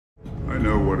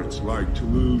know what it's like to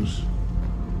lose.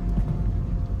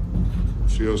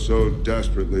 Feel so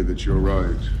desperately that you're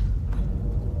right,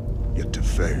 yet to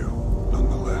fail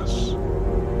nonetheless.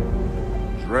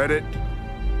 Dread it,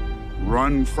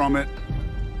 run from it,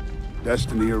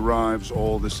 destiny arrives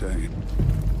all the same.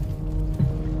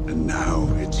 And now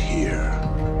it's here.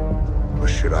 Or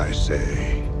should I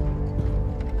say,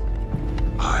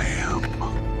 I am.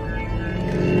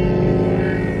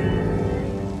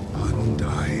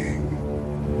 Undying.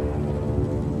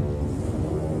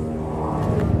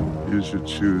 You should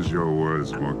choose your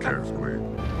words more carefully.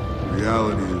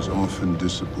 Reality is often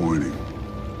disappointing.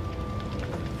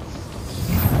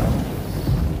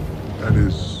 That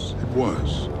is, it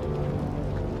was.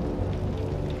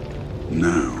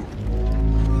 Now,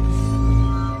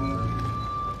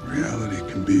 reality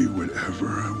can be whatever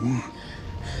I want.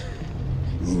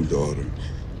 Oh, daughter,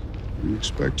 you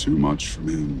expect too much from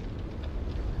him.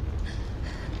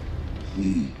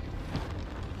 Do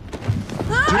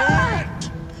it!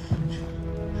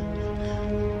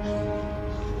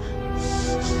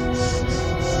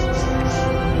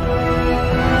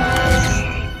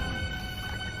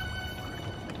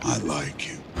 I like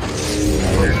you.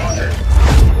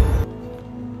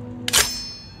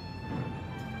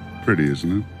 Pretty,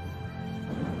 isn't it?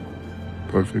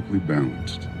 Perfectly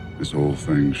balanced, as all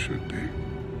things should be.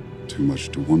 Too much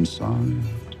to one side,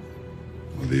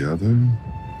 or the other.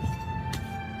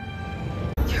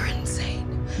 You're insane.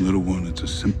 Little one, it's a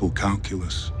simple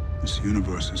calculus. This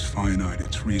universe is finite,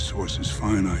 its resources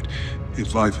finite.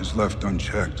 If life is left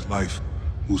unchecked, life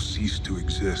will cease to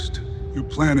exist. Your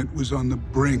planet was on the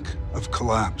brink of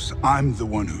collapse. I'm the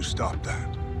one who stopped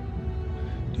that.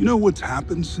 Do you know what's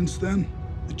happened since then?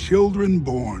 The children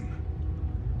born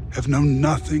have known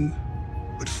nothing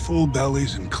but full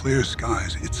bellies and clear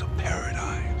skies. It's a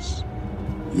paradise.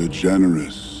 You're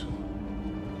generous.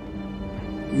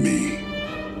 Me.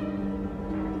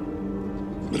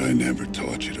 But I never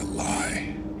taught you to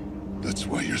lie. That's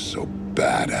why you're so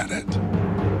bad at it.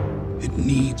 It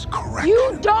needs correction.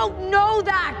 You don't know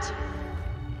that!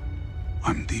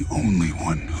 I'm the only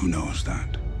one who knows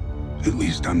that. At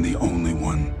least I'm the only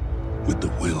one with the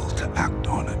will to act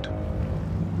on it.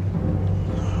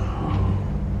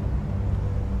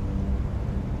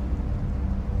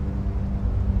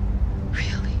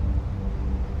 Really?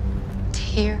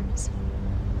 Tears?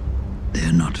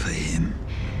 They're not for him.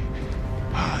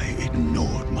 I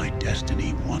ignored my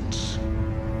destiny once.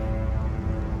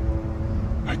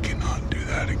 I cannot do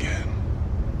that again.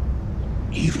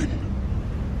 Even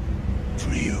for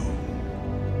you.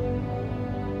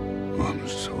 I'm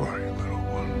sorry, little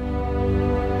one.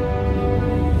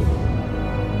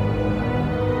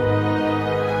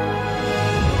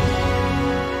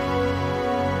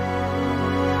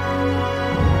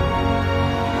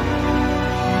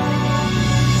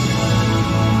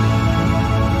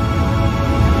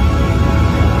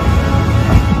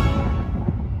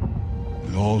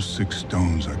 With all 6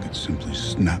 stones, I could simply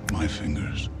snap my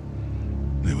fingers.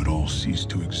 They would all cease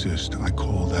to exist. I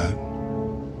call that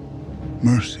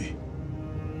mercy.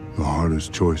 The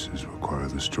hardest choices require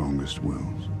the strongest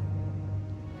wills.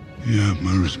 You have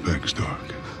my respect,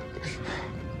 Stark.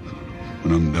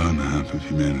 When I'm done, half of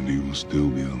humanity will still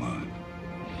be alive.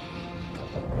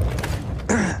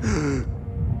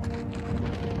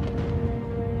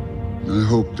 I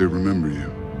hope they remember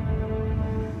you.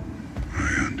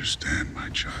 I understand my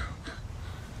child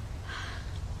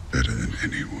better than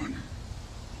anyone.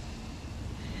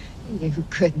 You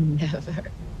could never.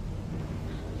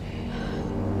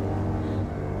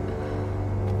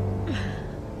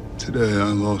 Today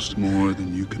I lost more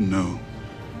than you can know.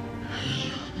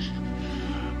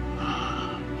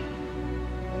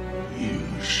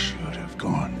 You should have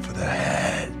gone for the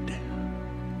head.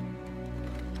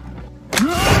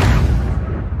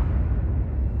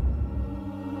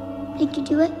 Did you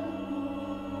do it?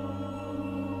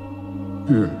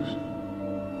 Yes.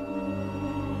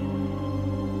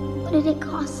 What did it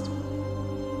cost?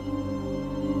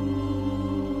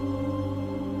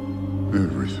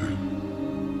 Everything.